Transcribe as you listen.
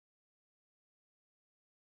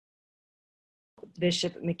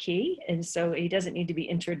Bishop McKee, and so he doesn't need to be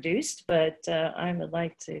introduced, but I would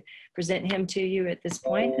like to present him to you at this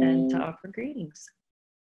point and to offer greetings.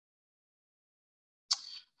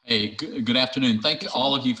 Hey, good afternoon. Thank you,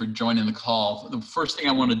 all of you, for joining the call. The first thing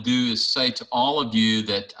I want to do is say to all of you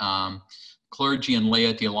that clergy and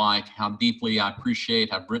laity alike, how deeply I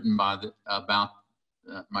appreciate, I've written about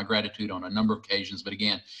my gratitude on a number of occasions, but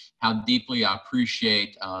again, how deeply I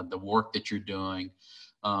appreciate the work that you're doing.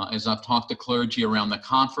 As I've talked to clergy around the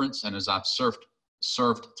conference and as I've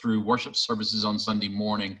served through worship services on Sunday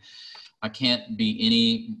morning, I can't be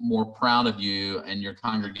any more proud of you and your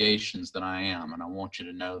congregations than I am, and I want you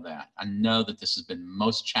to know that. I know that this has been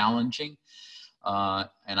most challenging,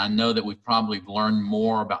 and I know that we've probably learned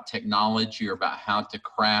more about technology or about how to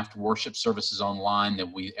craft worship services online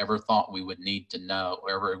than we ever thought we would need to know.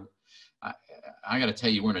 I got to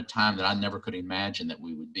tell you, we're in a time that I never could imagine that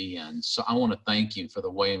we would be in. So I want to thank you for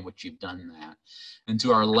the way in which you've done that. And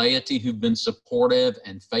to our laity who've been supportive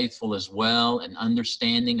and faithful as well and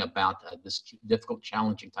understanding about this difficult,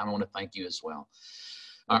 challenging time, I want to thank you as well.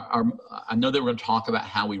 I know that we're going to talk about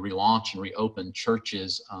how we relaunch and reopen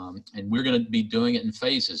churches, and we're going to be doing it in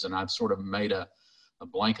phases. And I've sort of made a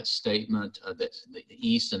blanket statement that the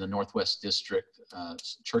East and the Northwest District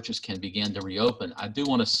churches can begin to reopen. I do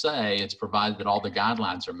want to say it's provided that all the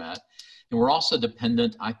guidelines are met. And we're also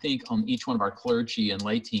dependent, I think, on each one of our clergy and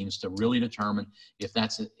lay teams to really determine if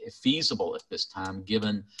that's feasible at this time,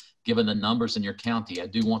 given the numbers in your county. I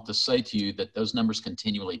do want to say to you that those numbers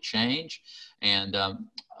continually change. And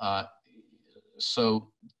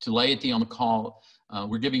so to laity on the call,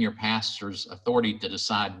 we're giving your pastors authority to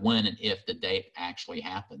decide when and if the date actually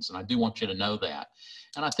happens. And I do want you to know that.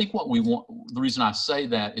 And I think what we want, the reason I say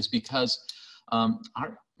that is because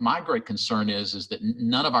my great concern is that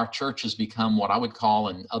none of our churches become what I would call,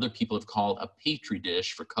 and other people have called, a petri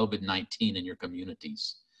dish for COVID-19 in your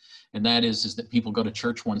communities. And that is that people go to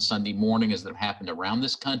church one Sunday morning, as that happened around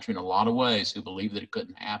this country in a lot of ways, who believe that it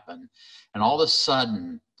couldn't happen. And all of a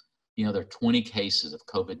sudden, you know, there are 20 cases of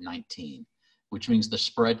COVID-19, which means the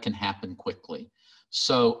spread can happen quickly.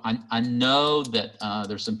 So I know that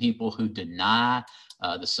there's some people who deny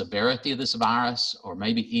the severity of this virus, or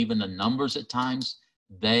maybe even the numbers at times.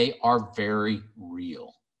 They are very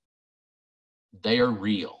real. They are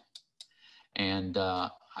real. And I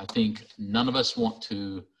think none of us want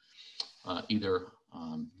to either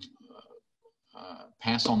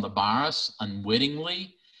pass on the virus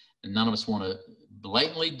unwittingly, and none of us want to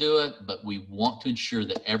blatantly do it, but we want to ensure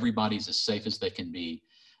that everybody's as safe as they can be.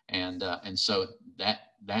 And so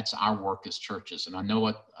that's our work as churches. And I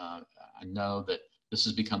know that this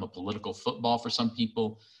has become a political football for some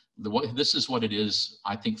people. This is what it is,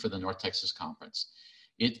 I think, for the North Texas Conference.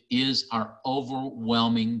 It is our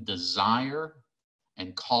overwhelming desire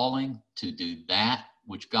and calling to do that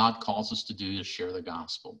which God calls us to do, to share the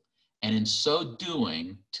gospel. And in so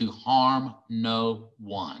doing, to harm no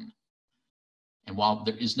one. And while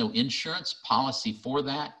there is no insurance policy for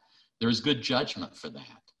that, there is good judgment for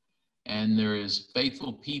that. And there is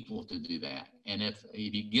faithful people to do that. And if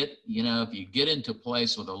you get into a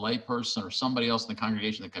place with a layperson or somebody else in the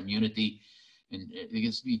congregation, the community, and it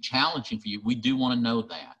gets to be challenging for you, we do want to know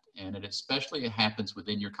that. And it especially happens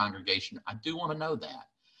within your congregation. I do want to know that.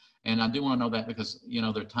 And I do want to know that because, you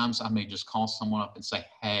know, there are times I may just call someone up and say,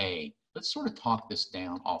 hey, let's sort of talk this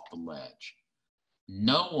down off the ledge.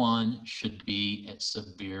 No one should be at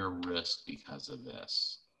severe risk because of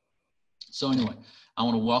this. So anyway, I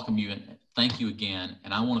want to welcome you and thank you again.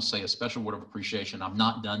 And I want to say a special word of appreciation. I've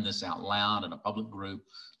not done this out loud in a public group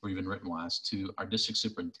or even written wise, to our district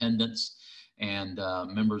superintendents and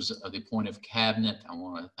members of the appointive cabinet. I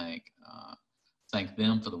want to thank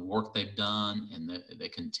them for the work they've done and that they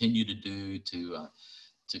continue to do to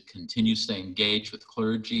continue to stay engaged with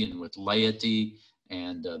clergy and with laity,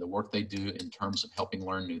 and the work they do in terms of helping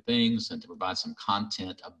learn new things and to provide some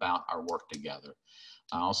content about our work together.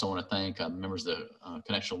 I also want to thank members of the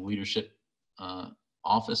Connectional Leadership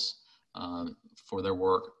Office for their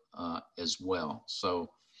work as well. So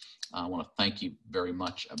I want to thank you very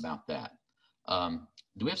much about that.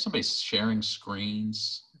 Do we have somebody sharing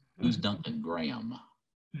screens? Who's Duncan Graham?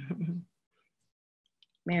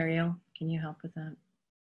 Mariel, can you help with that?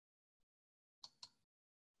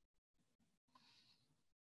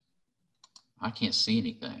 I can't see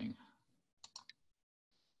anything.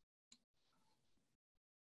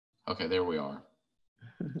 Okay, there we are.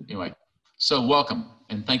 Anyway, so welcome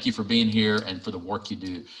and thank you for being here and for the work you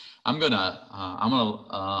do. I'm gonna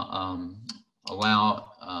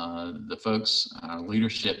allow the folks, our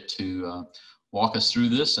leadership, to walk us through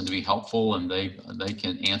this and to be helpful, and they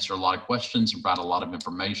can answer a lot of questions, provide a lot of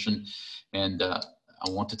information. And I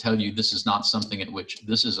want to tell you, this is not something at which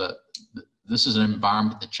this is an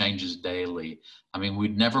environment that changes daily. I mean, we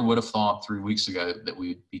never would have thought 3 weeks ago that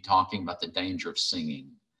we'd be talking about the danger of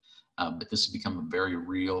singing, but this has become a very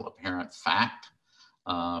real, apparent fact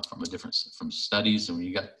from studies. And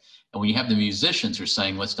when you have the musicians who are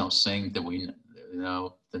saying, let's don't sing,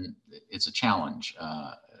 then it's a challenge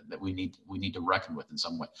that we need to reckon with in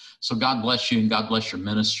some way. So God bless you, and God bless your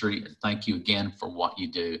ministry, and thank you again for what you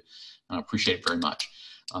do. I appreciate it very much.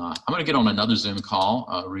 I'm going to get on another Zoom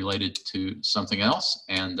call related to something else,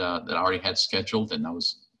 and that I already had scheduled, and I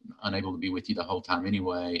was unable to be with you the whole time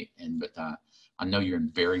anyway. But I know you're in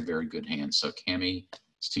very, very good hands. So Cammy,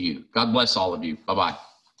 it's to you. God bless all of you. Bye-bye.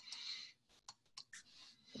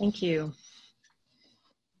 Thank you.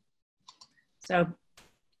 So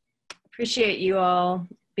appreciate you all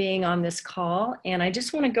being on this call. And I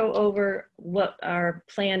just want to go over what our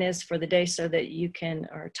plan is for the day so that you can,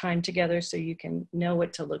 our time together, so you can know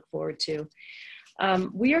what to look forward to.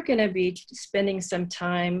 We are going to be spending some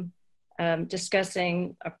time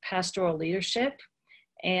discussing pastoral leadership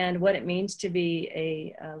and what it means to be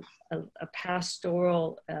a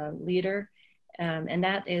pastoral leader. And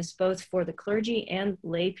that is both for the clergy and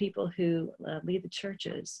lay people who lead the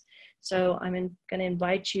churches. So I'm going to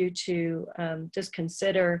invite you to just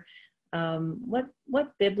consider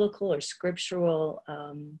what biblical or scriptural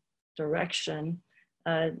direction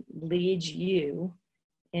leads you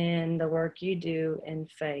in the work you do in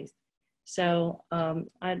faith. So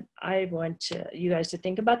I want you guys to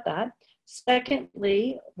think about that.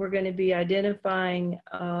 Secondly, we're going to be identifying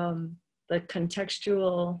the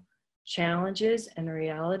contextual challenges and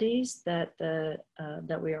realities that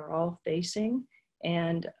that we are all facing,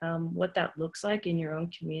 and what that looks like in your own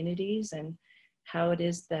communities, and how it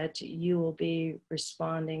is that you will be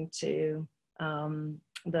responding to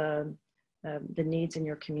the needs in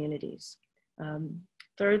your communities.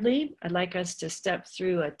 Thirdly, I'd like us to step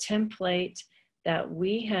through a template that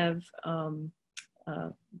we have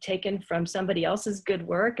taken from somebody else's good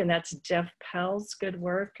work, and that's Jeff Powell's good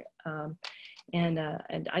work. And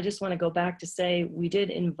I just want to go back to say we did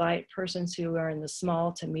invite persons who are in the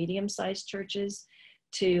small to medium-sized churches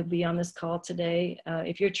to be on this call today.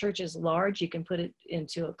 If your church is large, you can put it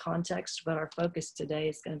into a context, but our focus today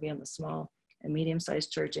is going to be on the small and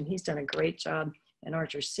medium-sized church. And he's done a great job in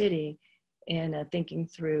Archer City in thinking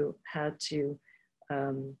through how to,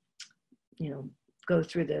 go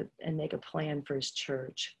through and make a plan for his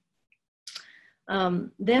church.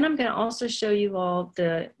 Then I'm going to also show you all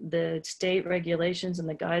the state regulations and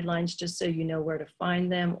the guidelines, just so you know where to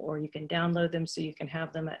find them, or you can download them so you can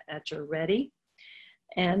have them at your ready.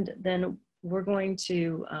 And then we're going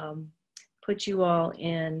to put you all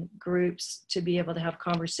in groups to be able to have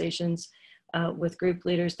conversations with group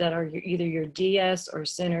leaders that are either your DS or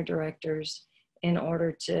center directors, in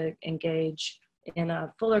order to engage in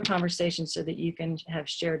a fuller conversation so that you can have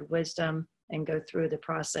shared wisdom and go through the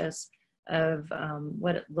process of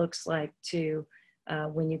what it looks like to,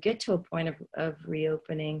 when you get to a point of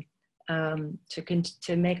reopening,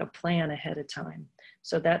 to make a plan ahead of time.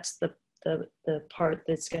 So that's the part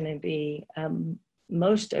that's going to be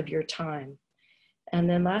most of your time. And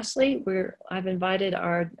then lastly, I've invited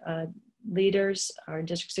our leaders, our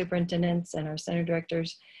district superintendents, and our center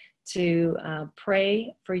directors to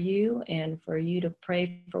pray for you, and for you to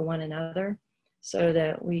pray for one another, so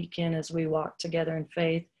that we can, as we walk together in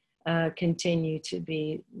faith, continue to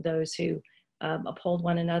be those who uphold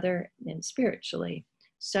one another and spiritually.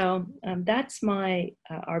 So that's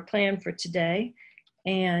our plan for today.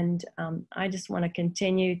 And I just want to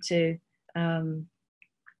continue to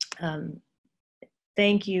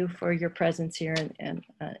thank you for your presence here and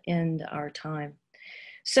in our time.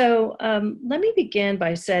 So let me begin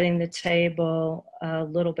by setting the table a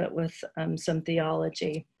little bit with some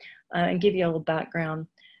theology and give you a little background.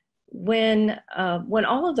 When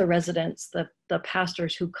all of the residents, the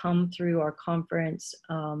pastors who come through our conference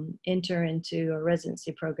enter into a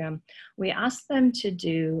residency program, we ask them to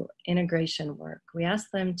do integration work. We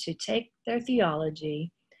ask them to take their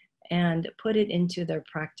theology and put it into their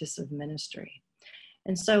practice of ministry.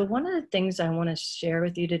 And so one of the things I want to share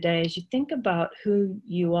with you today is you think about who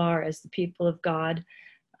you are as the people of God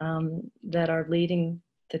that are leading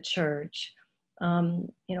the church.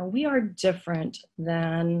 We are different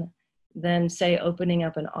than say opening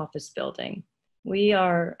up an office building. We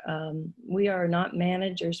are not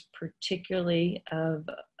managers particularly of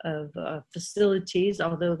facilities,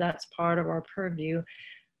 although that's part of our purview.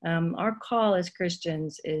 Our call as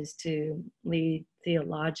Christians is to lead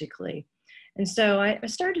theologically. And so I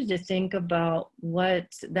started to think about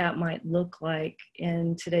what that might look like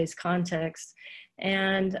in today's context.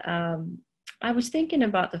 And I was thinking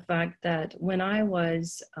about the fact that when I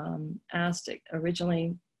was asked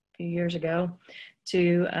originally a few years ago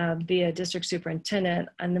to be a district superintendent,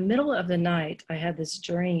 in the middle of the night, I had this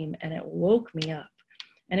dream and it woke me up.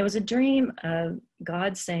 And it was a dream of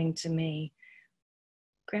God saying to me,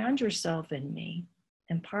 ground yourself in me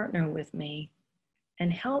and partner with me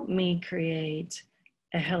and help me create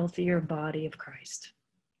a healthier body of Christ.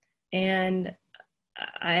 And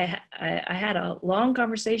I had a long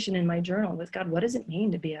conversation in my journal with God. What does it mean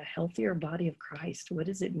to be a healthier body of Christ? What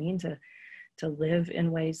does it mean to live in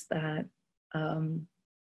ways that,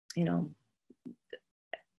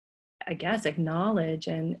 I guess, acknowledge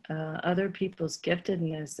and other people's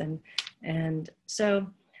giftedness, and so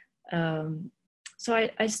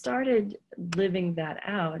I started living that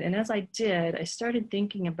out. And as I did, I started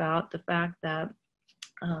thinking about the fact that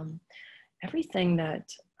everything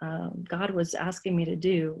that God was asking me to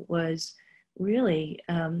do was really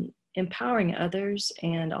empowering others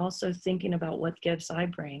and also thinking about what gifts I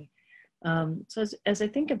bring. So as I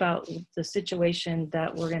think about the situation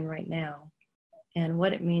that we're in right now and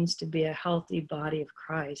what it means to be a healthy body of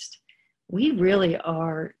Christ, we really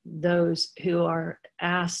are those who are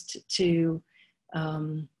asked to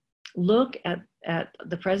look at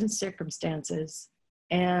the present circumstances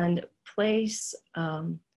and place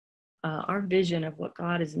our vision of what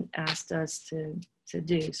God has asked us to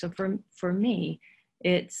do. So for me,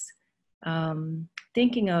 it's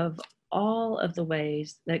thinking of all of the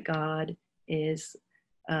ways that God is,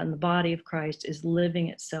 the body of Christ is living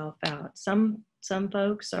itself out. Some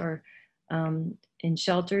folks are in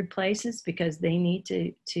sheltered places because they need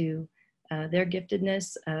to their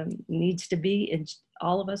giftedness needs to be in.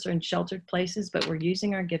 All of us are in sheltered places, but we're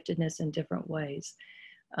using our giftedness in different ways.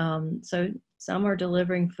 So some are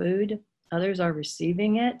delivering food, others are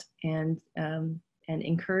receiving it and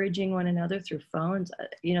encouraging one another through phones.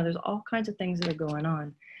 There's all kinds of things that are going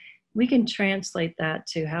on. We can translate that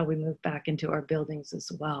to how we move back into our buildings as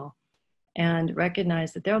well, and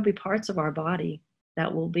recognize that there will be parts of our body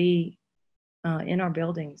that will be in our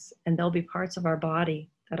buildings, and there'll be parts of our body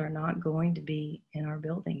that are not going to be in our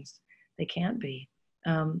buildings. They can't be.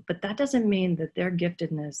 But that doesn't mean that their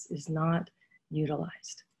giftedness is not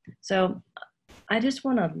utilized. So I just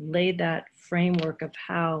want to lay that framework of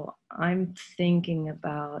how I'm thinking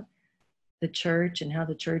about the church and how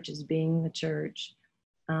the church is being the church.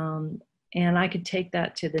 And I could take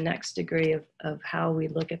that to the next degree of how we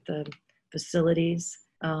look at the facilities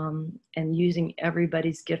and using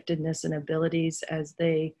everybody's giftedness and abilities as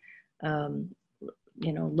they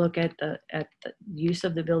look at the use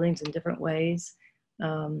of the buildings in different ways.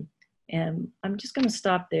 And I'm just going to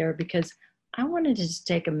stop there because I wanted to just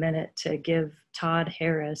take a minute to give Todd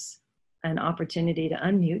Harris an opportunity to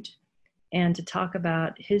unmute and to talk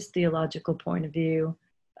about his theological point of view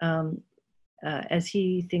as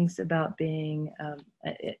he thinks about being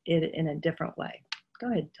it in a different way.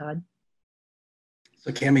 Go ahead, Todd.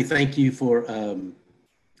 So Cammy, thank you for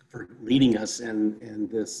leading us in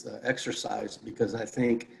this exercise, because I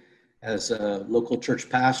think as local church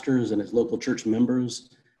pastors and as local church members,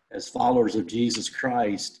 as followers of Jesus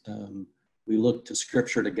Christ, we look to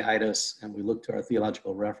Scripture to guide us, and we look to our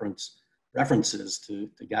theological references to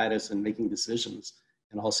guide us in making decisions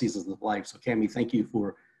in all seasons of life. So Cammy, thank you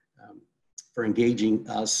for engaging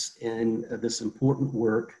us in this important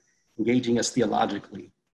work, engaging us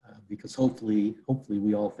theologically, because hopefully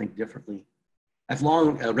we all think differently. I've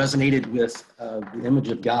long resonated with the image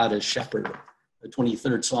of God as shepherd. The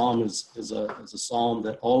 23rd Psalm is a psalm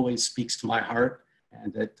that always speaks to my heart,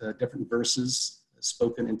 and that different verses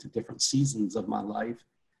spoken into different seasons of my life.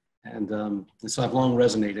 And so I've long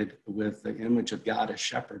resonated with the image of God as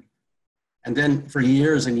shepherd. And then for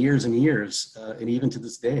years and years and years, and even to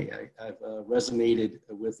this day, I've resonated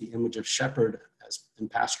with the image of shepherd as in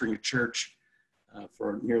pastoring a church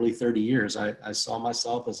for nearly 30 years. I saw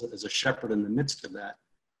myself as a shepherd in the midst of that.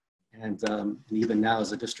 And even now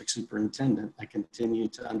as a district superintendent, I continue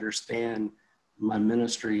to understand my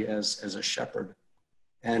ministry as a shepherd.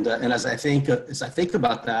 And as I think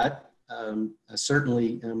about that, I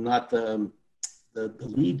certainly am not the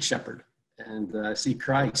lead shepherd, and I see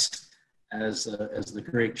Christ as the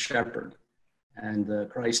great shepherd, and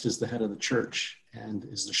Christ is the head of the church and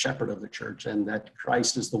is the shepherd of the church, and that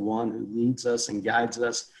Christ is the one who leads us and guides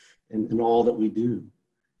us in all that we do.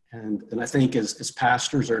 And I think as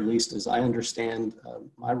pastors, or at least as I understand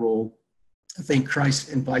my role, I think Christ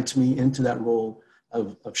invites me into that role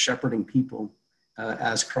of shepherding people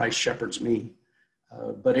as Christ shepherds me.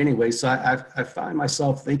 But anyway, so I find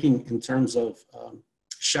myself thinking in terms of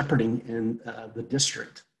shepherding in the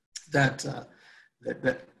district, that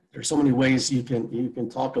there's so many ways you can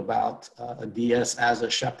talk about a DS as a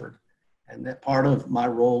shepherd. And that part of my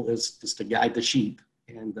role is to guide the sheep.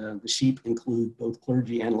 And the sheep include both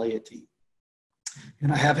clergy and laity.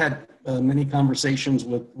 And I have had many conversations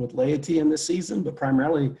with laity in this season, but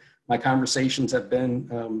primarily my conversations have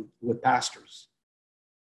been with pastors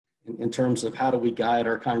in terms of how do we guide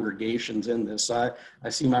our congregations in this. So I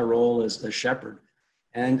see my role as a shepherd.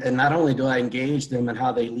 And not only do I engage them in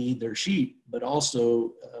how they lead their sheep, but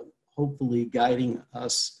also hopefully guiding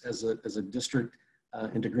us as a district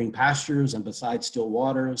into green pastures and beside still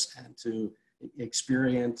waters, and to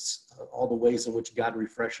experience all the ways in which God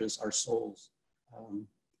refreshes our souls.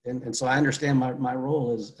 And so I understand my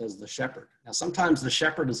role as the shepherd. Now, sometimes the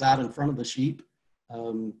shepherd is out in front of the sheep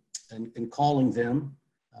and calling them.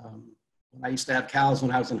 When I used to have cows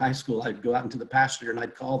when I was in high school, I'd go out into the pasture and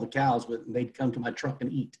I'd call the cows, and they'd come to my truck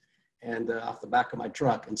and eat, and off the back of my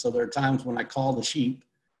truck. And so there are times when I call the sheep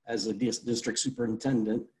as a district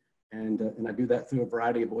superintendent, and I do that through a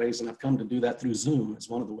variety of ways, and I've come to do that through Zoom as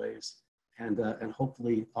one of the ways, and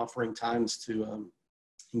hopefully offering times to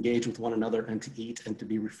engage with one another and to eat and to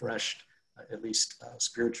be refreshed, at least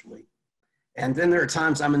spiritually. And then there are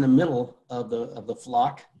times I'm in the middle of the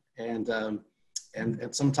flock, and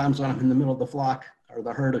sometimes when I'm in the middle of the flock or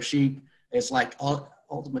the herd of sheep, it's like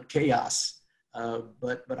ultimate chaos.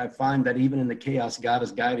 But I find that even in the chaos, God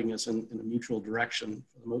is guiding us in a mutual direction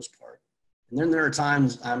for the most part. And then there are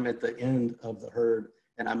times I'm at the end of the herd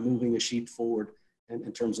and I'm moving the sheep forward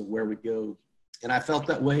in terms of where we go. And I felt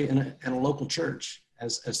that way in a local church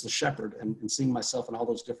as the shepherd, and seeing myself in all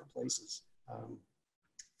those different places.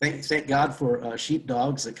 Thank God for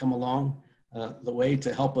sheepdogs that come along the way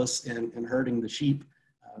to help us in herding the sheep,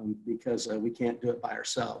 because we can't do it by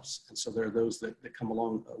ourselves. And so there are those that come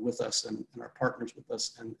along with us and are partners with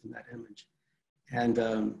us in that image.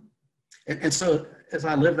 And so as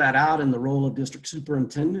I live that out in the role of district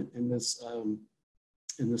superintendent in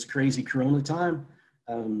this crazy Corona time,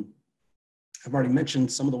 I've already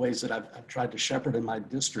mentioned some of the ways that I've tried to shepherd in my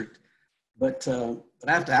district, but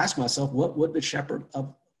I have to ask myself, what would the shepherd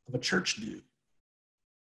of a church do?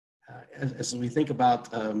 As we think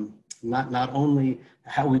about not only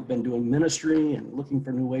how we've been doing ministry and looking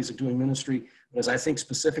for new ways of doing ministry, but as I think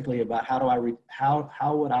specifically about how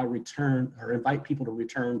would I return or invite people to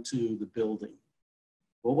return to the building?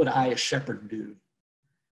 What would I as shepherd do?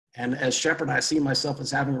 And as shepherd, I see myself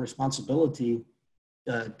as having a responsibility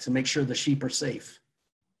to make sure the sheep are safe,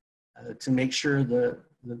 to make sure the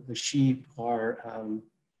sheep are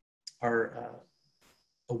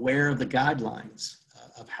aware of the guidelines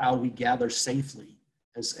of how we gather safely.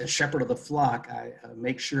 As shepherd of the flock, I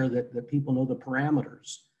make sure that people know the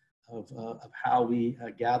parameters of how we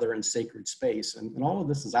gather in sacred space. And all of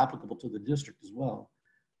this is applicable to the district as well.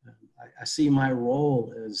 I see my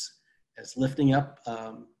role as lifting up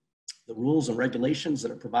the rules and regulations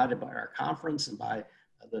that are provided by our conference and by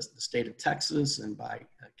the state of Texas and by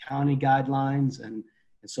county guidelines. And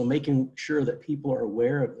so making sure that people are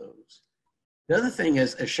aware of those. The other thing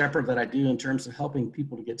as a shepherd that I do in terms of helping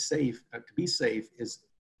people to get safe, to be safe, is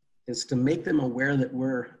to make them aware that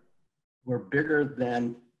we're bigger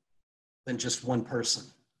than just one person.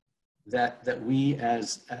 That we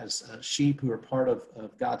as sheep who are part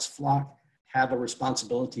of God's flock have a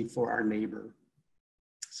responsibility for our neighbor.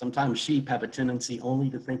 Sometimes sheep have a tendency only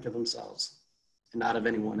to think of themselves and not of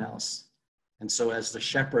anyone else. And so as the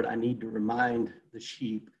shepherd, I need to remind the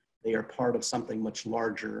sheep they are part of something much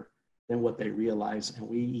larger than what they realize. And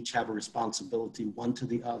we each have a responsibility, one to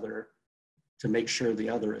the other, to make sure the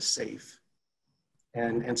other is safe.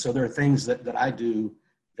 And so there are things that I do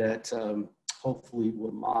that hopefully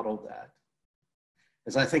will model that.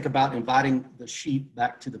 As I think about inviting the sheep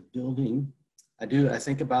back to the building, I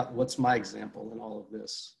think about what's my example in all of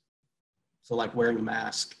this. So like wearing a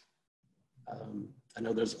mask. I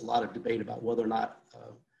know there's a lot of debate about whether or not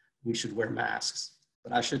we should wear masks,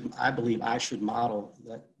 but I believe I should model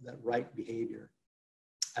that right behavior.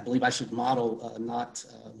 I believe I should model not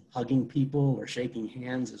hugging people or shaking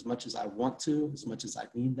hands as much as I want to, as much as I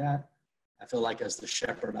need that. I feel like as the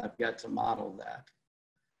shepherd, I've got to model that.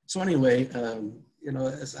 So anyway,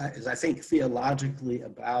 as I think theologically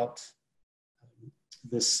about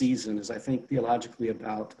this season, as I think theologically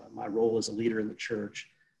about my role as a leader in the church,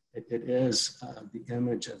 it is the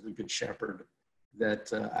image of the Good Shepherd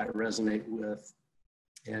that I resonate with.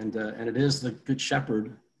 And it is the Good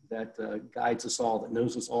Shepherd that guides us all, that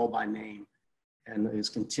knows us all by name, and is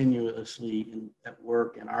continuously at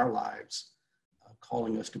work in our lives,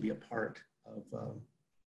 calling us to be a part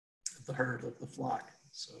the herd, of the flock.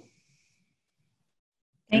 So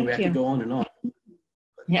Thank anyway, I you. could go on and on.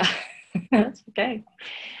 Yeah, that's okay.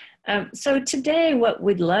 So today, what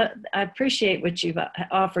we'd love, I appreciate what you've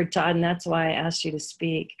offered, Todd, and that's why I asked you to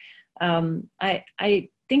speak. I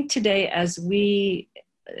think today, as we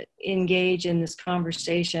engage in this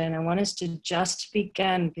conversation, I want us to just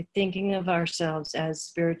begin thinking of ourselves as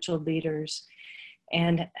spiritual leaders,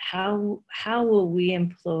 and how will we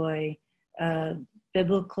employ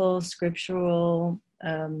biblical, scriptural,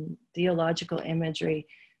 theological imagery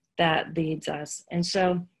that leads us. And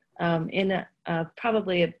so in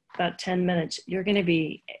probably about 10 minutes, you're going to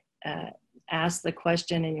be asked the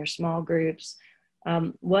question in your small groups,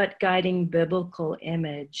 what guiding biblical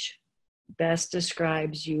image best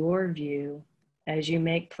describes your view as you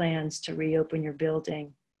make plans to reopen your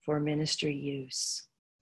building for ministry use?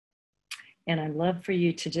 And I'd love for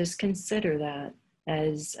you to just consider that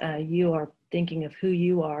as you are thinking of who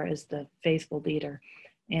you are as the faithful leader.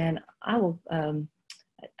 And I will, I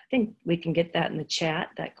think we can get that in the chat,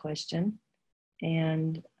 that question.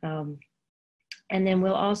 And then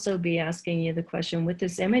we'll also be asking you the question, with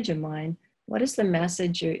this image in mind, what is the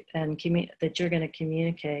message that you're going to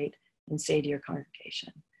communicate and say to your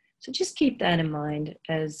congregation? So just keep that in mind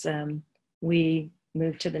as we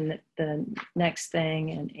move to the next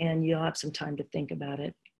thing, and you'll have some time to think about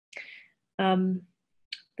it.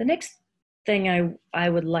 The next thing I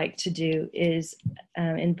would like to do is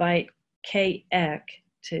invite Kay Eck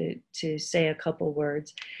to say a couple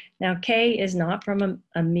words. Now, Kay is not from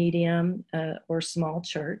a medium or small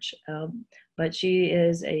church, but she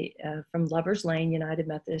is from Lovers Lane United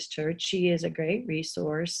Methodist Church. She is a great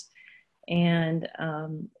resource, and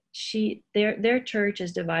their church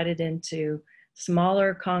is divided into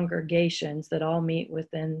smaller congregations that all meet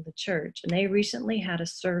within the church. And they recently had a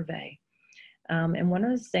survey. And one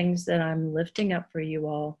of the things that I'm lifting up for you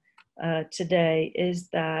all today is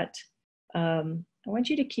that I want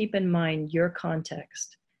you to keep in mind your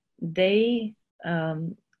context. They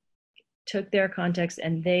took their context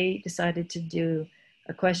and they decided to do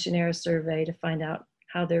a questionnaire survey to find out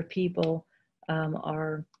how their people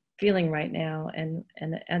are feeling right now and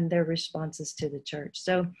their responses to the church.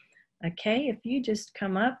 So, Kay, if you just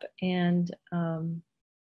come up and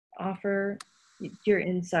offer your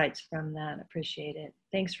insights from that, appreciate it.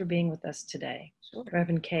 Thanks for being with us today. Sure.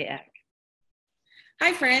 Reverend Kay Eck.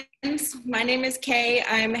 Hi, friends. My name is Kay.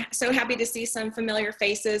 I'm so happy to see some familiar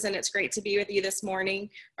faces, and it's great to be with you this morning,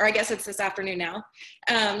 or I guess it's this afternoon now.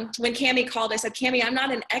 When Cammy called, I said, Cammy, I'm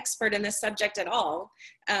not an expert in this subject at all,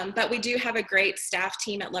 but we do have a great staff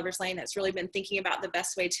team at Lovers Lane that's really been thinking about the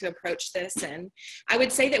best way to approach this. And I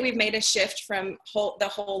would say that we've made a shift from the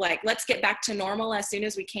whole, like, let's get back to normal as soon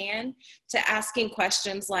as we can, to asking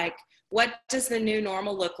questions like, what does the new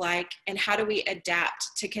normal look like, and how do we adapt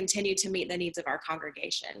to continue to meet the needs of our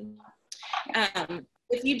congregation?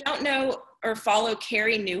 If you don't know or follow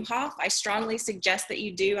Kerry Newhoff, I strongly suggest that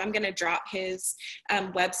you do. I'm going to drop his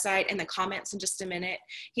website in the comments in just a minute.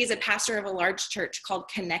 He's a pastor of a large church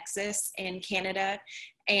called Connexus in Canada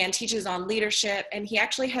and teaches on leadership. And he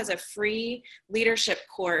actually has a free leadership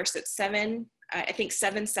course. It's 7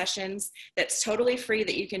 sessions that's totally free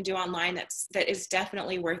that you can do online that is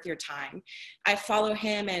definitely worth your time. I follow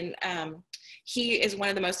him, and he is one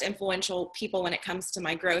of the most influential people when it comes to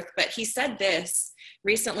my growth. But he said this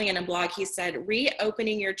recently in a blog. He said,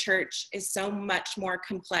 reopening your church is so much more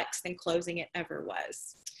complex than closing it ever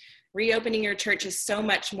was. Reopening your church is so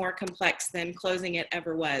much more complex than closing it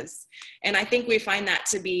ever was. And I think we find that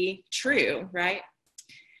to be true, right?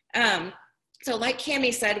 So like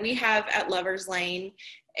Cammy said, we have at Lovers Lane,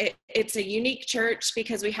 it's a unique church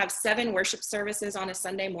because we have 7 worship services on a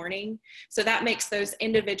Sunday morning. So that makes those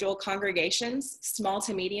individual congregations small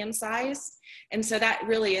to medium sized. And so that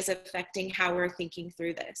really is affecting how we're thinking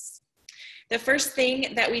through this. The first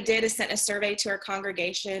thing that we did is sent a survey to our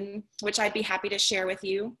congregation, which I'd be happy to share with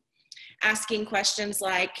you, asking questions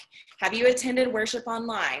like, have you attended worship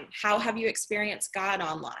online? How have you experienced God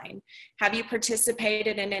online? Have you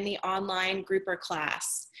participated in any online group or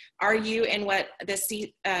class? Are you in what the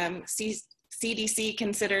CDC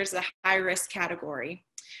considers the high-risk category?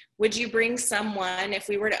 Would you bring someone, if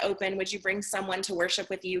we were to open, would you bring someone to worship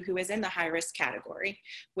with you who is in the high-risk category?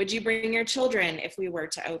 Would you bring your children if we were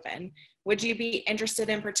to open? Would you be interested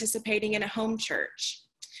in participating in a home church?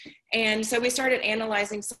 And so we started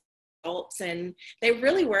analyzing some results, and they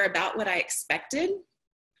really were about what I expected.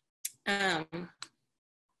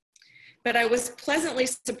 But I was pleasantly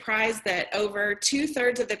surprised that over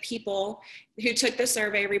 2/3 of the people who took the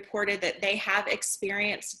survey reported that they have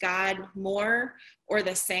experienced God more or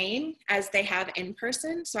the same as they have in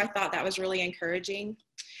person. So I thought that was really encouraging.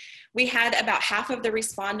 We had about half of the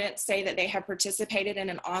respondents say that they have participated in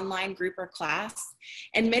an online group or class.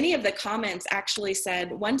 And many of the comments actually said,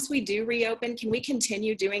 once we do reopen, can we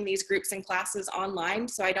continue doing these groups and classes online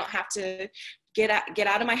so I don't have to get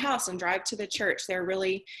out of my house and drive to the church? They're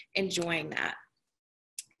really enjoying that.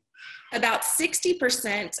 About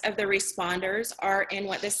 60% of the responders are in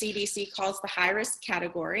what the CDC calls the high risk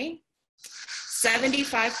category.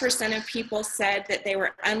 75% of people said that they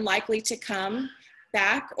were unlikely to come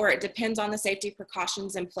back, or it depends on the safety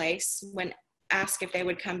precautions in place when asked if they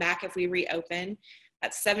would come back if we reopen.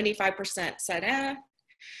 That's 75% said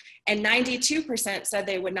and 92% said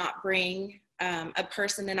they would not bring a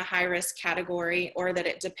person in a high risk category, or that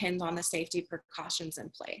it depends on the safety precautions in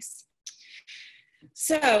place.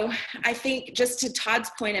 So I think, just to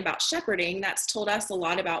Todd's point about shepherding, that's told us a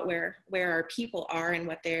lot about where our people are and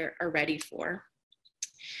what they are ready for.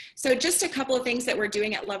 So just a couple of things that we're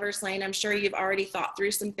doing at Lover's Lane. I'm sure you've already thought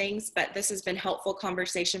through some things, but this has been helpful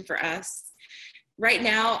conversation for us. Right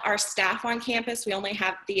now, our staff on campus, we only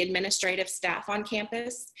have the administrative staff on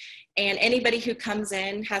campus, and anybody who comes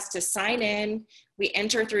in has to sign in. We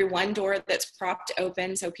enter through one door that's propped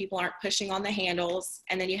open so people aren't pushing on the handles,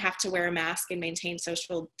 and then you have to wear a mask and maintain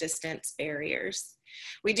social distance barriers.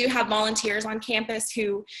 We do have volunteers on campus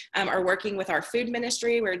who are working with our food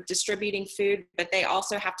ministry. We're distributing food, but they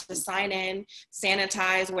also have to sign in,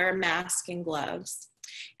 sanitize, wear a mask and gloves.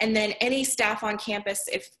 And then any staff on campus,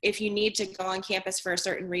 if you need to go on campus for a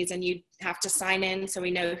certain reason, you have to sign in so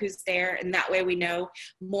we know who's there. And that way we know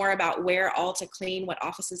more about where all to clean, what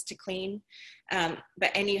offices to clean. And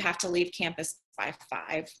you have to leave campus by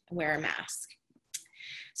 5 and wear a mask.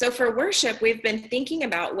 So for worship, we've been thinking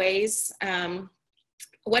about ways,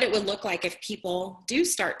 what it would look like if people do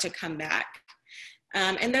start to come back.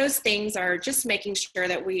 And those things are just making sure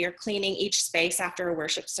that we are cleaning each space after a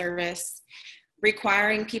worship service,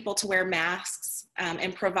 requiring people to wear masks,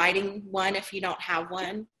 and providing one if you don't have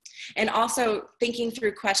one. And also thinking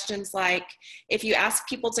through questions like, if you ask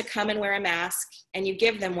people to come and wear a mask and you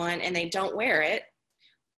give them one and they don't wear it,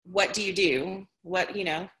 what do you do?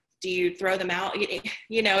 Do you throw them out?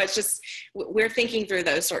 It's just, we're thinking through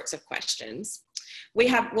those sorts of questions. We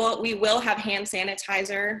will have hand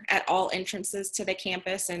sanitizer at all entrances to the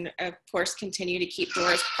campus, and of course continue to keep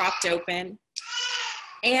doors propped open.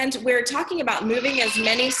 And we're talking about moving as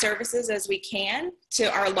many services as we can to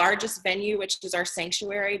our largest venue, which is our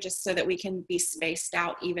sanctuary, just so that we can be spaced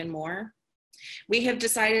out even more. We have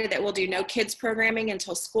decided that we'll do no kids programming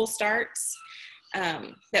until school starts,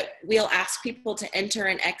 that we'll ask people to enter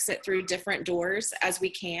and exit through different doors as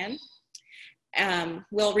we can.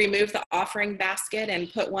 We'll remove the offering basket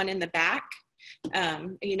and put one in the back,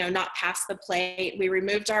 not past the plate. We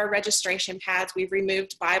removed our registration pads. We've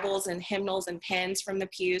removed Bibles and hymnals and pens from the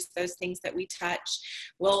pews, those things that we touch.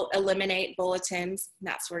 We'll eliminate bulletins,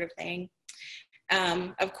 that sort of thing.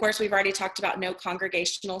 Of course, we've already talked about no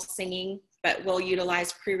congregational singing, but we'll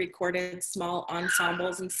utilize pre-recorded small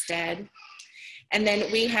ensembles instead. And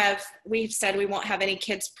then we've said we won't have any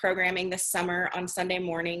kids programming this summer on Sunday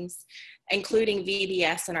mornings, including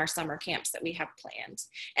VBS in our summer camps that we have planned.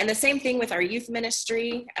 And the same thing with our youth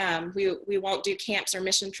ministry. We won't do camps or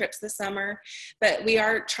mission trips this summer, but we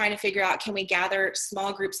are trying to figure out, can we gather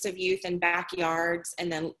small groups of youth in backyards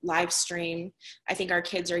and then live stream? I think our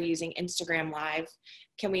kids are using Instagram Live.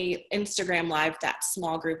 Can we Instagram Live that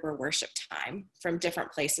small group or worship time from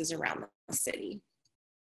different places around the city?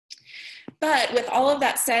 But with all of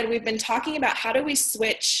that said, we've been talking about how do we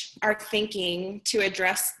switch our thinking to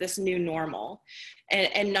address this new normal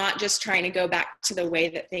and not just trying to go back to the way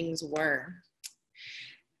that things were.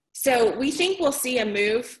 So we think we'll see a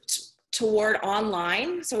move toward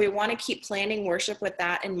online. So we want to keep planning worship with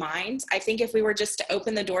that in mind. I think if we were just to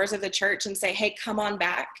open the doors of the church and say, hey, come on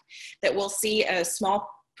back, that we'll see a small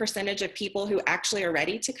percentage of people who actually are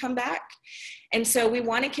ready to come back. And so we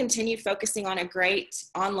want to continue focusing on a great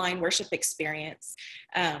online worship experience.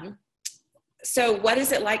 So what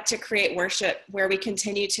is it like to create worship where we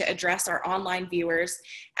continue to address our online viewers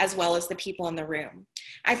as well as the people in the room?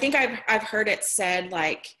 I think I've heard it said,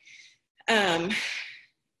 like,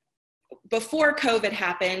 before COVID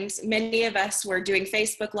happened, many of us were doing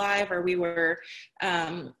Facebook Live, or we were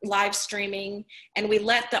live streaming, and we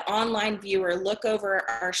let the online viewer look over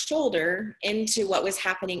our shoulder into what was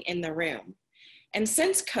happening in the room. And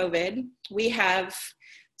since COVID, we have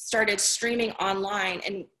started streaming online,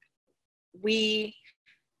 and we,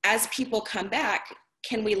 as people come back,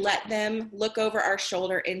 can we let them look over our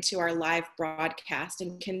shoulder into our live broadcast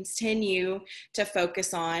and continue to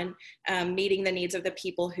focus on meeting the needs of the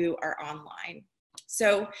people who are online.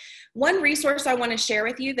 So one resource I want to share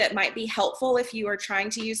with you that might be helpful if you are trying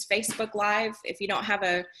to use Facebook Live, if you don't have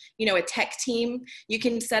a tech team, you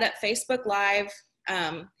can set up Facebook Live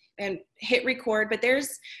and hit record, but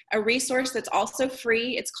there's a resource that's also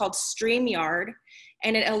free. It's called StreamYard,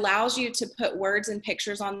 and it allows you to put words and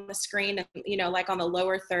pictures on the screen, like on the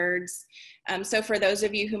lower thirds. So for those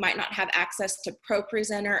of you who might not have access to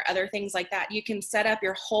ProPresenter, other things like that, you can set up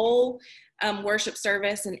your whole worship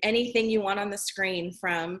service and anything you want on the screen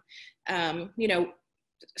from,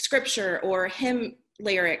 scripture or hymn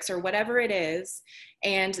lyrics or whatever it is.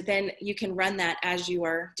 And then you can run that as you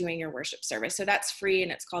are doing your worship service. So that's free,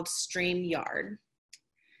 and it's called StreamYard.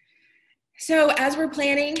 So as we're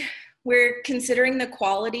planning, we're considering the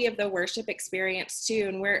quality of the worship experience too.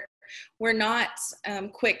 And we're not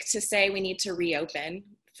quick to say we need to reopen,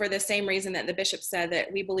 for the same reason that the bishop said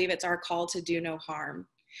that we believe it's our call to do no harm.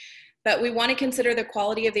 But we want to consider the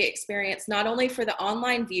quality of the experience, not only for the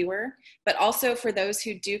online viewer, but also for those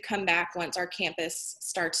who do come back once our campus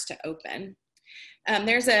starts to open.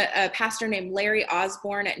 There's a pastor named Larry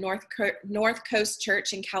Osborne at North Coast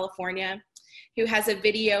Church in California who has a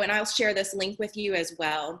video, and I'll share this link with you as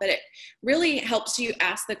well, but it really helps you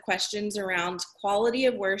ask the questions around quality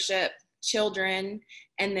of worship, children,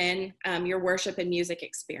 and then your worship and music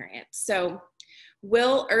experience. So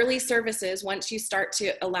will early services, once you start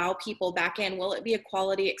to allow people back in, will it be a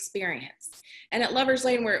quality experience? And at Lover's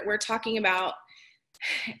Lane, we're talking about,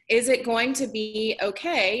 is it going to be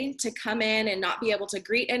okay to come in and not be able to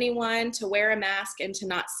greet anyone, to wear a mask, and to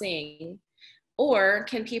not sing? Or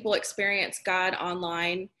can people experience God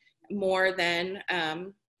online more than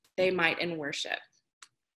they might in worship?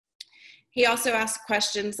 He also asked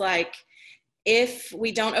questions like, if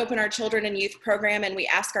we don't open our children and youth program and we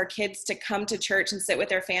ask our kids to come to church and sit with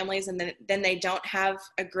their families, and then they don't have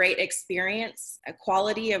a great experience, a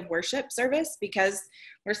quality of worship service because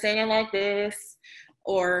we're singing like this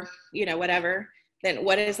or, whatever, then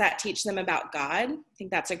what does that teach them about God? I think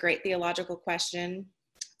that's a great theological question.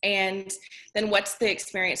 And then what's the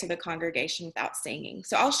experience of the congregation without singing?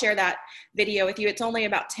 So I'll share that video with you. It's only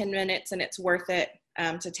about 10 minutes and it's worth it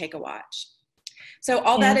to take a watch. So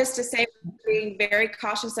all that is to say, we're being very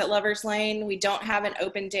cautious at Lover's Lane. We don't have an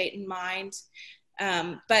open date in mind,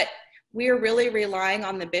 but we're really relying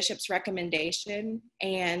on the bishop's recommendation,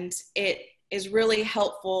 and it is really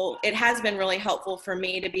helpful. It has been really helpful for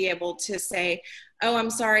me to be able to say, oh, I'm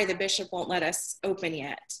sorry, the bishop won't let us open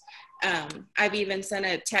yet. I've even sent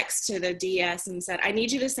a text to the DS and said, I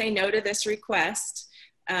need you to say no to this request.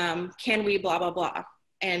 Can we blah, blah, blah?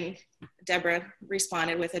 And Deborah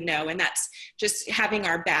responded with a no, and that's just having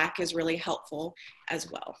our back is really helpful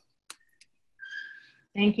as well.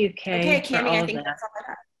 Thank you, Kay. Okay, Cammy, I think that's all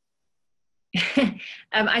I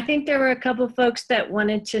have. I think there were a couple of folks that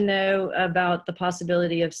wanted to know about the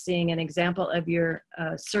possibility of seeing an example of your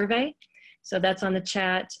survey. So that's on the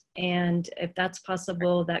chat, and if that's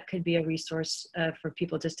possible, that could be a resource for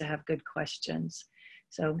people just to have good questions.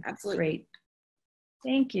 So Absolutely. Great.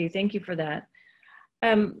 Thank you for that.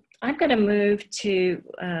 I'm going to move to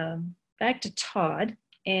back to Todd,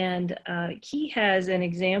 and he has an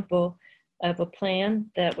example of a plan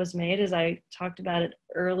that was made, as I talked about it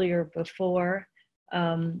earlier before.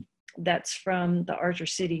 That's from the Archer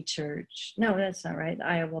City Church. No, that's not right. The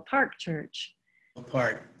Iowa Park Church.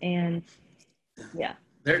 Park. And yeah,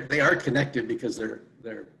 they are connected because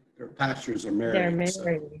their pastors are married. They're married.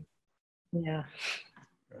 So. Yeah.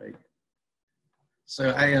 Right. So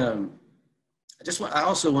I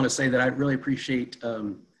also want to say that I really appreciate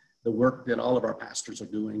the work that all of our pastors are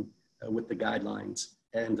doing with the guidelines.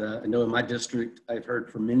 And I know in my district, I've heard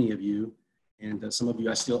from many of you, and some of you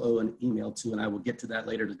I still owe an email to, and I will get to that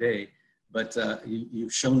later today. But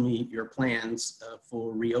you've shown me your plans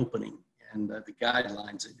for reopening and the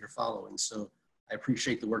guidelines that you're following. So I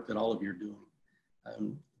appreciate the work that all of you are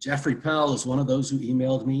doing. Jeffrey Pell is one of those who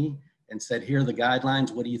emailed me and said, here are the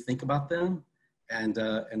guidelines. What do you think about them?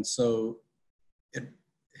 And so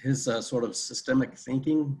his sort of systemic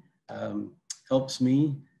thinking helps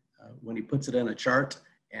me when he puts it in a chart,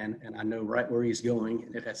 and I know right where he's going,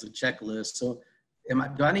 and it has a checklist. So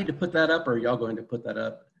do I need to put that up, or are y'all going to put that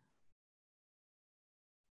up?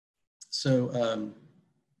 So,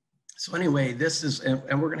 so anyway, this is,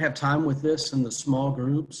 and we're going to have time with this in the small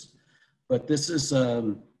groups, but this is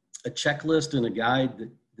a checklist and a guide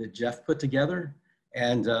that Jeff put together,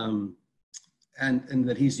 and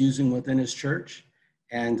that he's using within his church.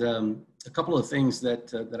 And a couple of things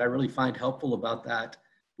that I really find helpful about that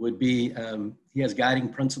would be, he has guiding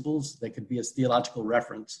principles that could be a theological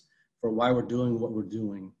reference for why we're doing what we're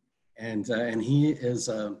doing. And he is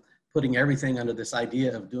putting everything under this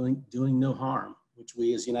idea of doing no harm, which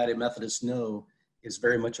we as United Methodists know is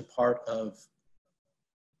very much a part of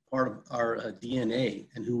our DNA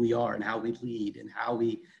and who we are and how we lead and how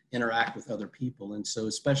we interact with other people. And so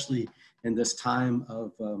especially in this time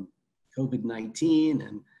of COVID-19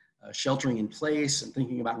 and sheltering in place and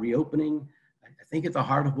thinking about reopening, I think at the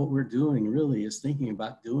heart of what we're doing really is thinking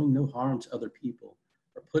about doing no harm to other people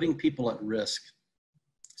or putting people at risk.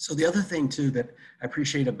 So the other thing too that I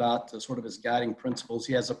appreciate about sort of his guiding principles,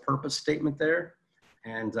 he has a purpose statement there.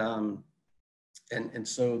 And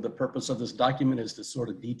so the purpose of this document is to sort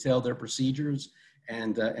of detail their procedures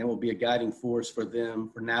and will be a guiding force for them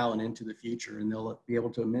for now and into the future, and they'll be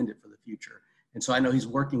able to amend it for the future. And so I know he's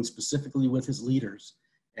working specifically with his leaders,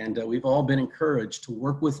 and we've all been encouraged to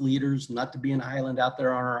work with leaders, not to be an island out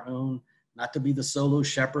there on our own, not to be the solo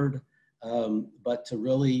shepherd, but to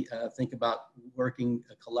really think about working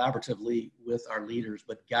collaboratively with our leaders,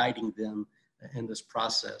 but guiding them in this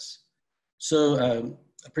process. So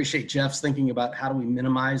appreciate Jeff's thinking about how do we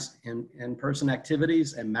minimize in-person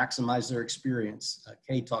activities and maximize their experience.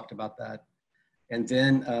 Kay talked about that. And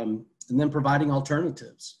then providing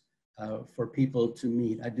alternatives for people to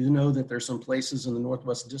meet. I do know that there's some places in the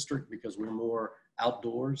Northwest District, because we're more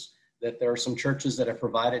outdoors, that there are some churches that have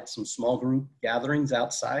provided some small group gatherings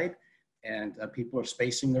outside, and people are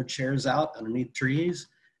spacing their chairs out underneath trees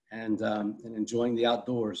and enjoying the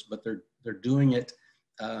outdoors, but they're doing it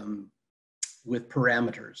with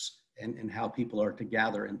parameters and how people are to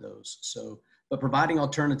gather in those. So, but providing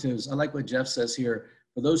alternatives, I like what Jeff says here,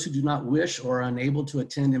 for those who do not wish or are unable to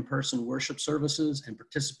attend in-person worship services and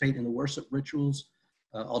participate in the worship rituals,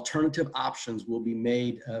 alternative options will be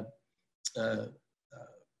made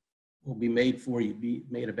for you, be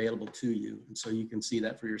made available to you. And so you can see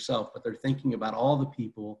that for yourself, but they're thinking about all the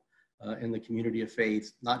people in the community of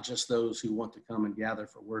faith, not just those who want to come and gather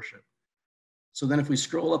for worship. So then if we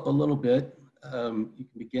scroll up a little bit, you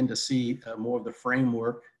can begin to see more of the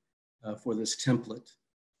framework for this template.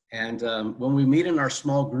 And when we meet in our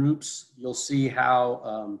small groups, you'll see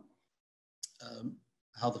how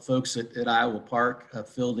the folks at Iowa Park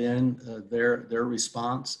filled in their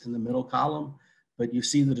response in the middle column. But you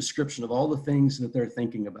see the description of all the things that they're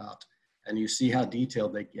thinking about, and you see how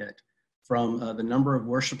detailed they get, from the number of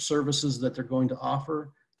worship services that they're going to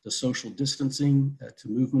offer, to social distancing, to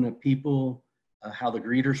movement of people, how the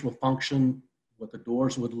greeters will function, what the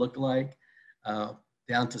doors would look like,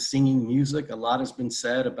 down to singing music. A lot has been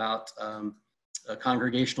said about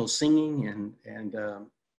congregational singing, and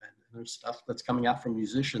there's stuff that's coming out from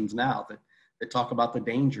musicians now that talk about the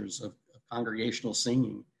dangers of congregational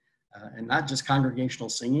singing. And not just congregational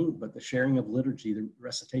singing, but the sharing of liturgy, the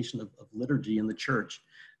recitation of liturgy in the church,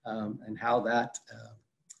 and how that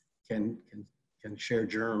can share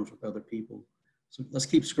germs with other people. So let's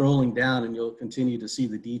keep scrolling down, and you'll continue to see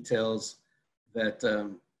the details that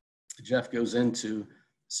Jeff goes into.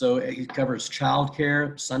 So he covers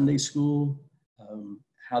childcare, Sunday school,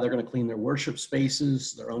 how they're going to clean their worship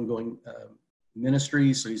spaces, their ongoing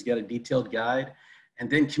ministries. So he's got a detailed guide, and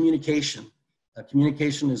then communication.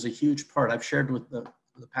 Communication is a huge part. I've shared with the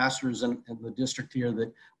pastors in the district here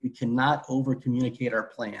that we cannot over communicate our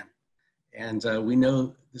plan. And we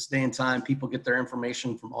know this day and time, people get their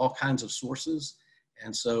information from all kinds of sources.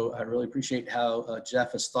 And so I really appreciate how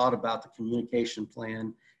Jeff has thought about the communication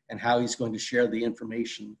plan and how he's going to share the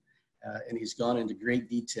information. And he's gone into great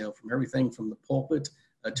detail, from everything from the pulpit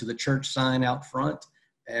to the church sign out front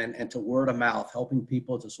and to word of mouth, helping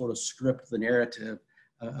people to sort of script the narrative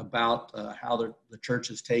about how the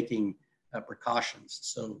church is taking precautions.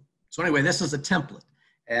 So anyway, this is a template,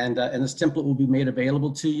 and this template will be made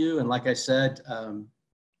available to you. And like I said,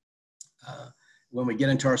 when we get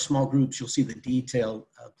into our small groups, you'll see the detailed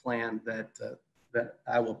plan that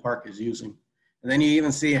Iowa Park is using. And then you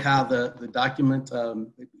even see how the document,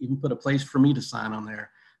 even put a place for me to sign on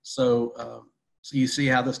there. So you see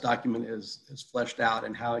how this document is fleshed out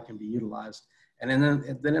and how it can be utilized. And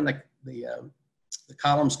then in the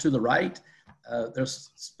columns to the right, there's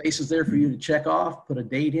spaces there for you to check off, put a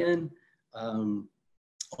date in,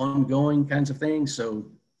 ongoing kinds of things.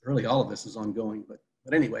 So really all of this is ongoing, but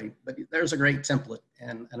anyway, but there's a great template,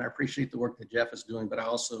 and I appreciate the work that Jeff is doing, but I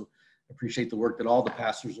also appreciate the work that all the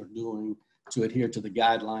pastors are doing to adhere to the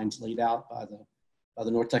guidelines laid out by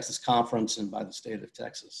the North Texas Conference and by the state of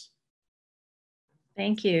Texas.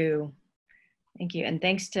 Thank you. Thank you. And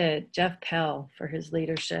thanks to Jeff Pell for his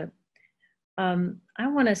leadership. I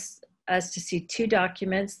want us to see two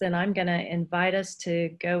documents. Then I'm going to invite us to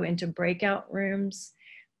go into breakout rooms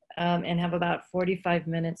and have about 45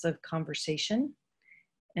 minutes of conversation.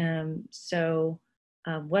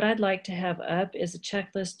 What I'd like to have up is a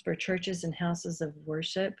checklist for churches and houses of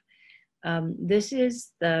worship. This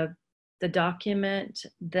is the document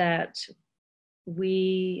that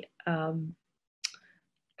we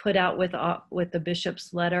put out with the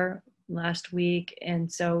bishop's letter last week.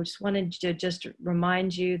 And so just wanted to just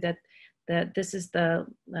remind you that this is the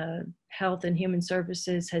Health and Human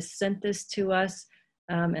Services has sent this to us.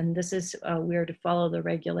 And this is, we are to follow the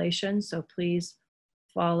regulations. So please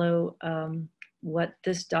follow what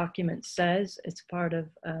this document says. It's part of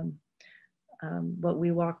what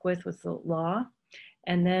we walk with the law.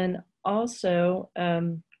 And then also, I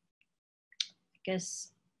guess,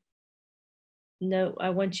 no, I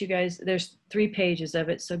want you guys, there's 3 pages of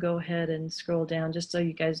it. So go ahead and scroll down just so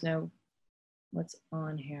you guys know what's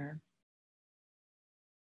on here.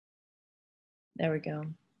 There we go.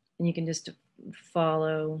 And you can just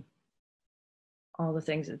follow all the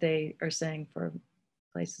things that they are saying for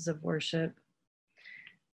places of worship.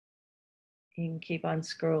 You can keep on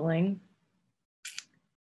scrolling.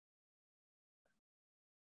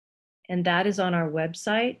 And that is on our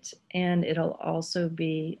website, and it'll also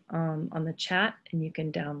be on the chat, and you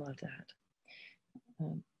can download that.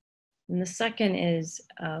 And the second is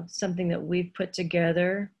something that we've put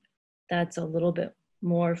together that's a little bit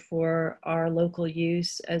more for our local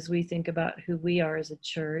use as we think about who we are as a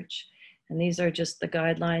church. And these are just the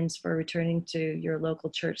guidelines for returning to your local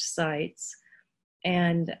church sites.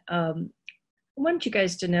 And I want you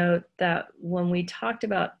guys to know that when we talked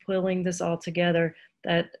about pulling this all together,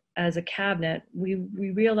 that as a cabinet, we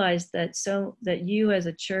realized that that you as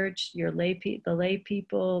a church, the lay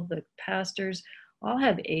people, the pastors, all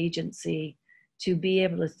have agency to be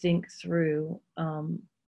able to think through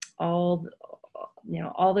all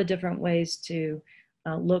the different ways to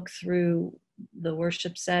look through the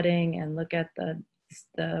worship setting and look at the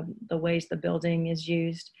ways the building is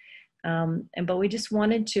used. But we just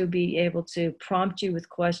wanted to be able to prompt you with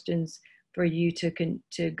questions for you to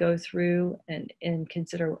go through and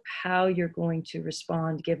consider how you're going to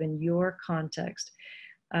respond given your context.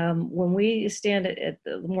 When we stand at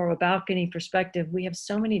the more of a balcony perspective, we have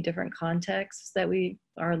so many different contexts that we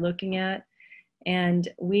are looking at. And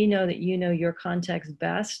we know that you know your context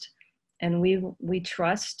best, and we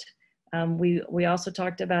trust. We also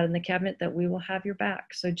talked about in the cabinet that we will have your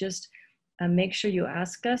back. So just make sure you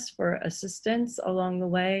ask us for assistance along the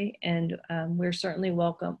way, and we're certainly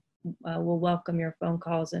welcome. We'll welcome your phone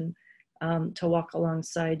calls and to walk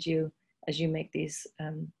alongside you as you make these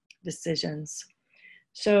decisions.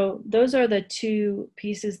 So those are the 2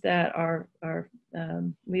 pieces that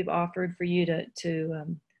we've offered for you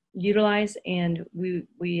to utilize, and we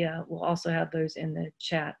will also have those in the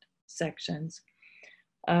chat sections.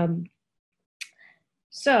 At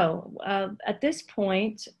this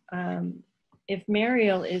point, if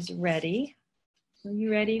Mariel is ready, are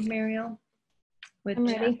you ready, Mariel? I'm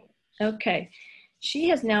ready. Okay. She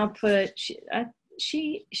has now put,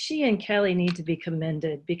 she and Kelly need to be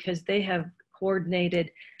commended because they have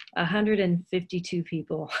coordinated 152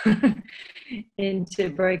 people into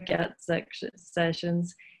breakout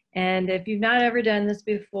sessions. And if you've not ever done this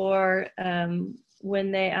before,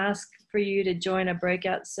 when they ask for you to join a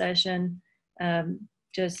breakout session,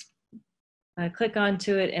 just click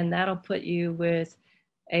onto it, and that'll put you with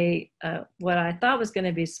what I thought was going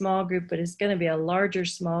to be a small group, but it's going to be a larger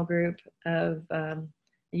small group of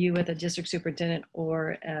you with a district superintendent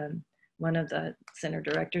or one of the center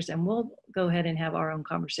directors, and we'll go ahead and have our own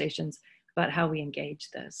conversations about how we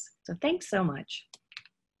engage this. So thanks so much.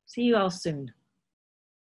 See you all soon.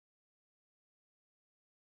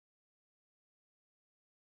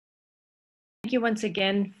 Thank you once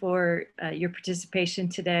again for your participation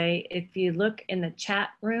today. If you look in the chat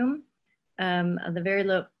room, on the very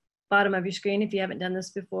bottom of your screen, if you haven't done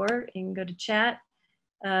this before, you can go to chat.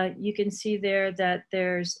 You can see there that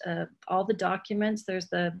there's all the documents. There's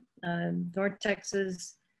the North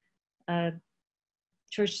Texas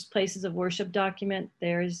Churches Places of Worship document.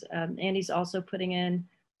 There's Andy's also putting in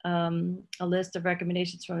a list of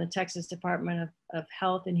recommendations from the Texas Department of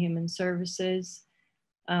Health and Human Services.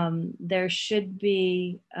 There should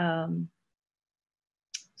be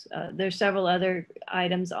there's several other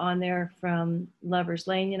items on there from Lovers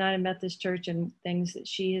Lane United Methodist Church and things that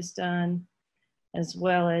she has done, as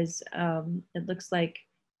well as it looks like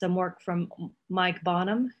some work from Mike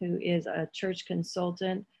Bonham, who is a church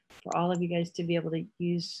consultant, for all of you guys to be able to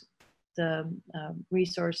use the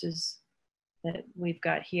resources that we've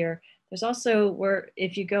got here. There's also,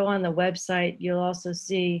 if you go on the website, you'll also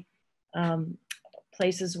see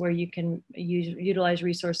places where you can utilize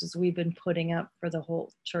resources we've been putting up for the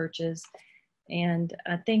whole churches. And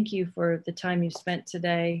thank you for the time you spent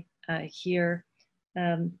today here.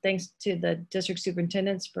 Thanks to the district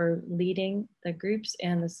superintendents for leading the groups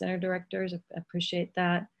and the center directors. I appreciate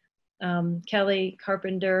that. Kelly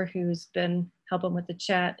Carpenter, who's been helping with the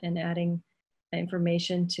chat and adding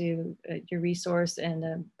information to your resource,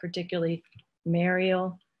 and particularly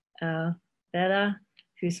Mariel Betta,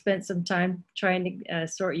 who spent some time trying to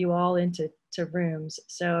sort you all into rooms.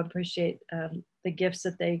 So I appreciate the gifts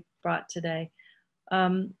that they brought today.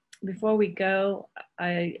 Before we go,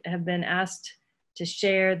 I have been asked to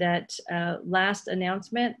share that last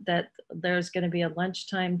announcement that there's going to be a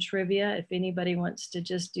lunchtime trivia. If anybody wants to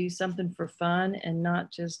just do something for fun and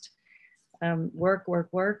not just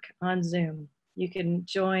work on Zoom, you can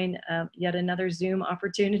join yet another Zoom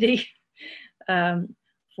opportunity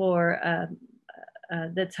for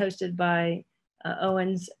that's hosted by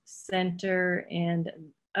Owens Center. And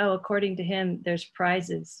according to him, there's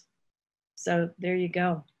prizes. So there you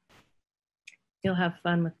go. You'll have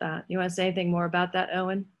fun with that. You want to say anything more about that,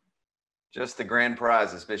 Owen? Just the grand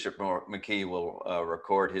prizes. Bishop McKee will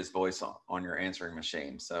record his voice on your answering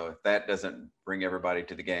machine. So if that doesn't bring everybody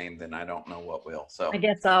to the game, then I don't know what will. So I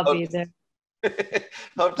guess I'll be there.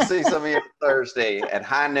 Hope to see some of you Thursday at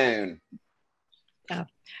high noon. Yeah.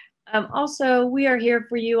 Also, we are here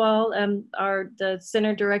for you all. The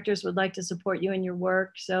center directors would like to support you in your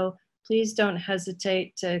work. So please don't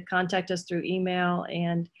hesitate to contact us through email.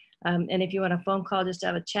 And if you want a phone call, just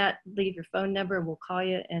have a chat, leave your phone number, we'll call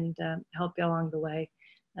you and help you along the way.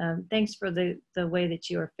 Thanks for the way that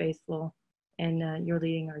you are faithful and you're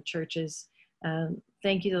leading our churches.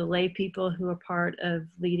 Thank you to the lay people who are part of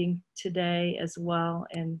leading today as well,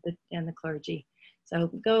 and the clergy. So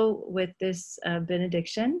go with this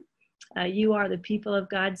benediction. You are the people of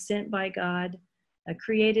God, sent by God,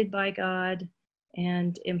 created by God,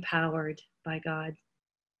 and empowered by God.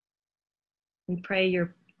 We pray the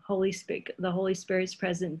Holy Spirit's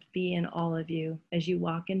presence be in all of you as you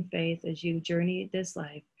walk in faith, as you journey this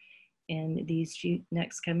life in these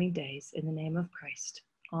next coming days. In the name of Christ,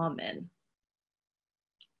 amen.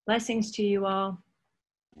 Blessings to you all.